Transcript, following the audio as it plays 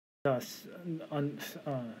Thus, on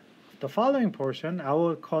the following portion, I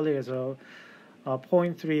will call it as a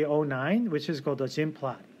 0.309, which is called the Zimm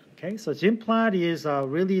plot. Okay, so Zimm plot is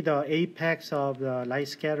really the apex of the light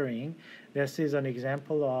scattering. This is an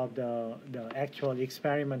example of the actual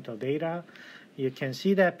experimental data. You can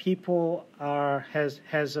see that people has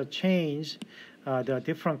changed the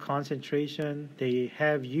different concentration. They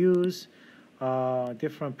have used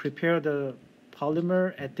prepared the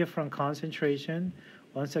polymer at different concentration.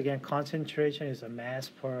 Once again, concentration is a mass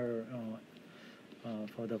per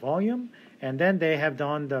for the volume, and then they have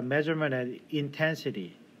done the measurement at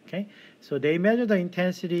intensity. Okay, so they measure the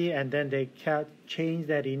intensity, and then they change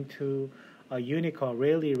that into a unit called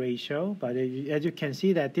Rayleigh ratio. But as you can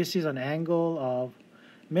see, that this is an angle of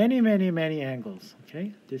many angles.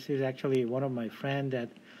 Okay, this is actually one of my friends that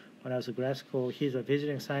when I was at grad school, he's a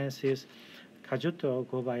visiting scientist, Kajuto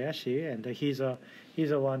Kobayashi, and he's the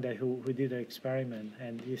one that who did the experiment.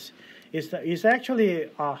 And it's actually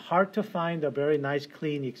hard to find a very nice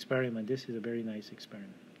clean experiment. This is a very nice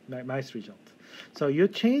experiment, nice result. So you're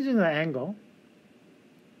changing the angle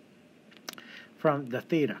from the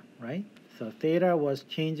theta, right? So theta was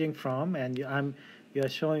changing from, and you're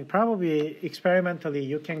showing probably experimentally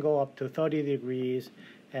you can go up to 30 degrees,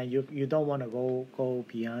 and you don't want to go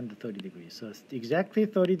beyond the 30 degrees. So exactly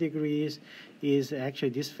 30 degrees is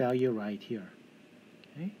actually this value right here.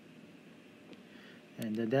 Okay,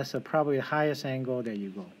 and then that's probably the highest angle that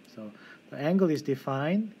you go. So the angle is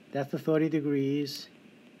defined. That's the 30 degrees.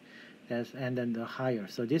 And then the higher.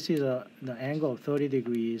 So this is the angle of 30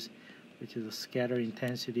 degrees, which is the scatter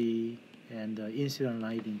intensity and the incident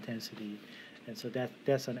light intensity. And so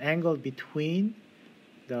that's an angle between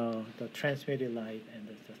the transmitted light and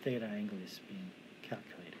the theta angle is being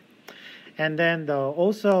calculated. And then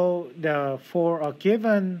for a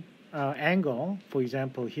given angle, for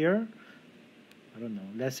example here, I don't know,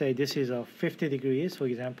 let's say this is a 50 degrees, for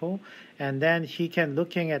example, and then he can,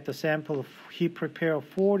 looking at the sample, he prepared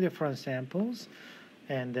 4 different samples,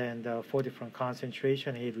 and then the 4 different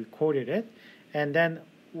concentration, he recorded it. And then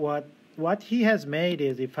what he has made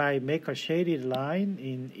is, if I make a shaded line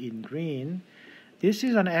in green, this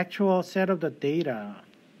is an actual set of the data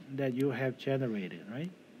that you have generated,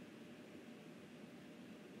 right?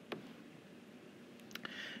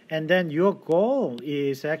 And then your goal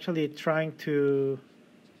is actually trying to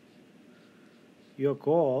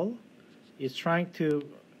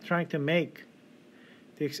make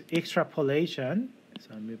this extrapolation. So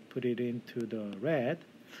let me put it into the red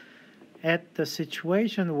at the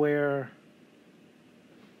situation where,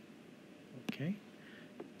 okay,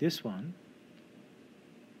 this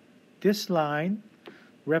line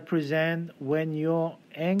represents when your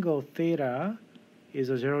angle theta is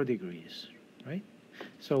 0 degrees, right?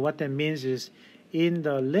 So what that means is, in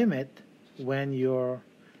the limit, when your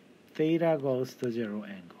theta goes to 0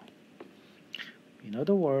 angle. In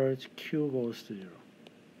other words, Q goes to 0.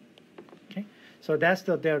 Okay, so that's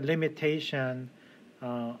their limitation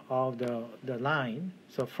of the line.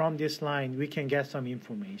 So from this line, we can get some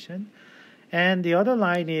information. And the other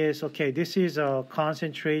line is, okay, this is a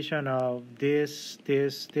concentration of this.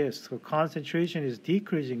 So concentration is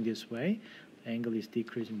decreasing this way. Angle is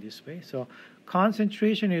decreasing this way. So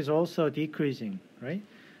concentration is also decreasing, right?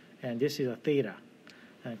 And this is a theta.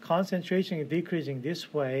 And concentration is decreasing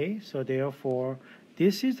this way. So therefore,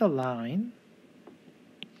 this is the line.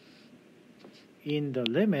 In the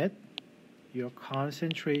limit, your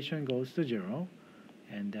concentration goes to 0,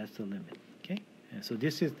 and that's the limit. Okay? And so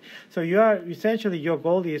this is, so you are essentially, your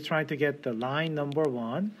goal is trying to get the line number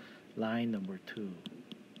 1, line number 2.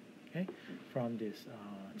 Okay? From this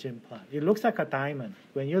Zimm plot. It looks like a diamond.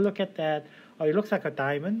 When you look at that, it looks like a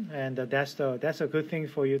diamond, and that's a good thing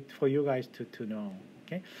for you guys to know.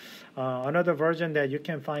 Okay. Another version that you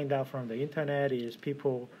can find out from the internet is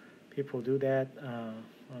people do that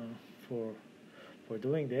for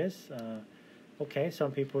doing this. Okay,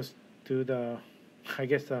 some people do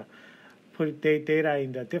put data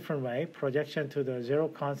in the different way: projection to the 0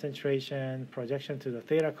 concentration, projection to the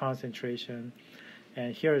theta concentration,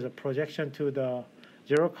 and here is a projection to the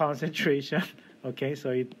 0 concentration. Okay,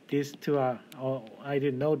 so these two are. I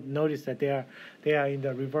didn't notice that they are in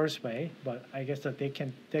the reverse way, but I guess that they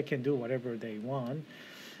can do whatever they want.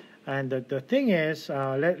 And the thing is,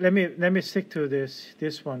 let me stick to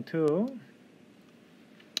this one too.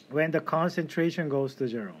 When the concentration goes to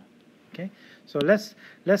 0. Okay, so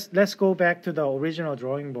let's go back to the original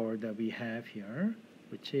drawing board that we have here,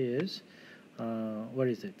 which is what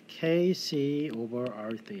is it? Kc over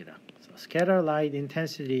r theta. So scatter light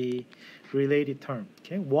intensity related term.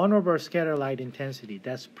 Okay, 1 over scatter light intensity.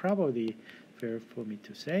 That's probably fair for me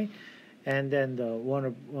to say. and then the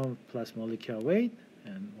 1 plus molecular weight,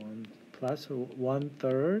 and 1 plus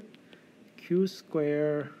 1/3 Q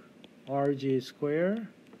square RG square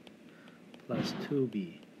plus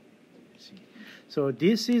 2B. See. So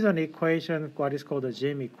this is an equation, what is called the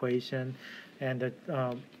Zimm equation, and the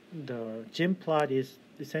Zimm plot is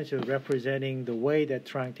essentially representing the way that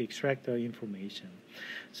trying to extract the information.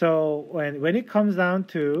 So when it comes down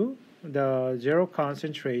to the zero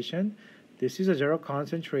concentration, this is a zero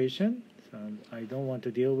concentration, so I don't want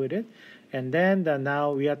to deal with it. And then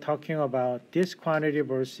now we are talking about this quantity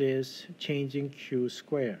versus changing Q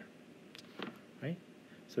square, right?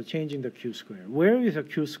 So changing the Q square. Where is the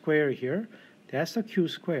Q square here? That's the Q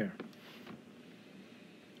square.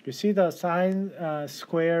 You see the sine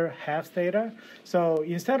square half theta? So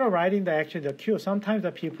instead of writing the Q, sometimes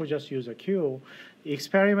the people just use a Q.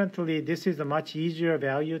 Experimentally, this is a much easier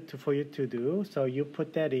value for you to do. So you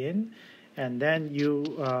put that in, and then you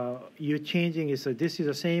changing it. So this is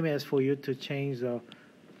the same as for you to change the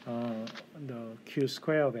Q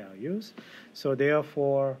square values. So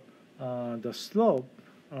therefore, the slope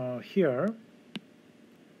here,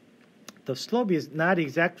 the slope is not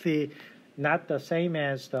the same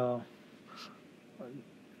as the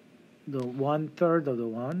 1/3 of the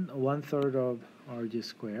 1/3 of RG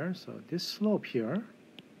square. So this slope here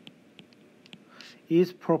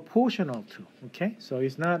is proportional to, okay? So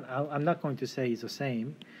it's not, I'm not going to say it's the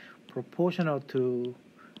same, proportional to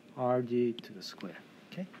RG to the square,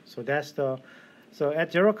 okay? So that's so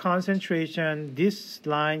at zero concentration, this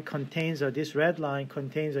line contains, this red line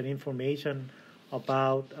contains an information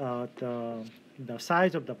about the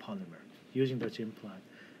size of the polymer using the Zimm plot.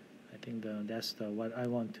 I think that's what I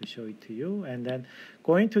want to show it to you. And then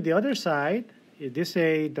going to the other side, this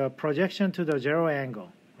is the projection to the zero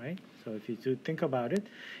angle, right? So if you think about it,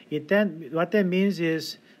 what that means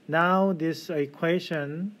is now this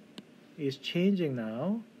equation is changing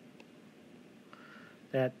now.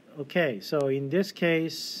 That, okay, so in this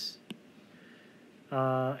case,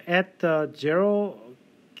 at the zero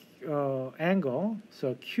angle,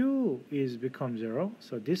 so Q becomes 0,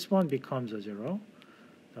 so this one becomes a 0,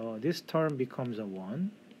 so this term becomes a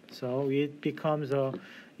 1, so it becomes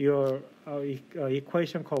your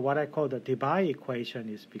equation called, what I call the Debye equation,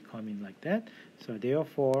 is becoming like that. So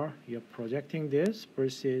therefore, you're projecting this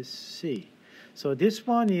versus C. So this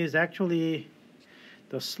one is actually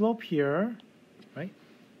the slope here, right?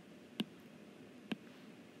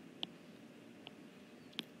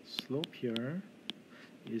 Slope here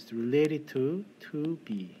is related to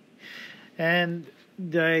 2B. And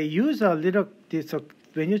they use a little,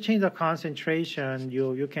 when you change the concentration,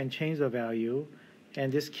 you can change the value. And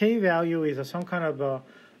this K value is some kind of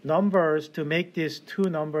numbers to make these two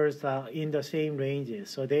numbers in the same ranges.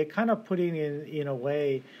 So they're kind of putting in a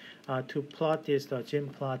way to plot the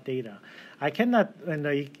Zimm plot data. I cannot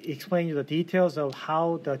explain you the details of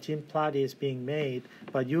how the Zimm plot is being made,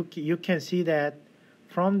 but you can see that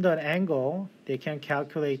from the angle, they can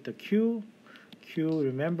calculate the Q. Q,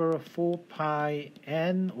 remember, 4 pi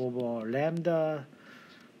n over lambda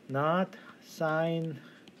naught sine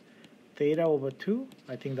theta over 2.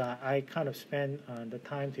 I think that I kind of spent the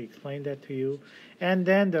time to explain that to you. And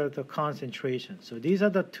then the concentration. So these are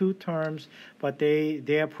the two terms, but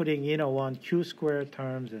they are putting in one Q squared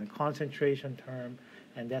terms and concentration term,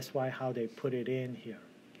 and that's how they put it in here.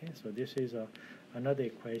 Okay, so this is another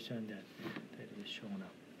equation that is shown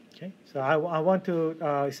up. Okay, so I want to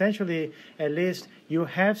essentially, at least you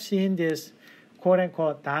have seen this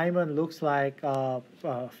quote-unquote diamond looks like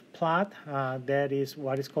plot that is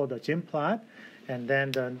what is called a Zimm plot, and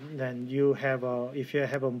then you have if you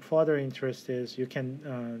have further interest, you can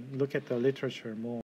look at the literature more.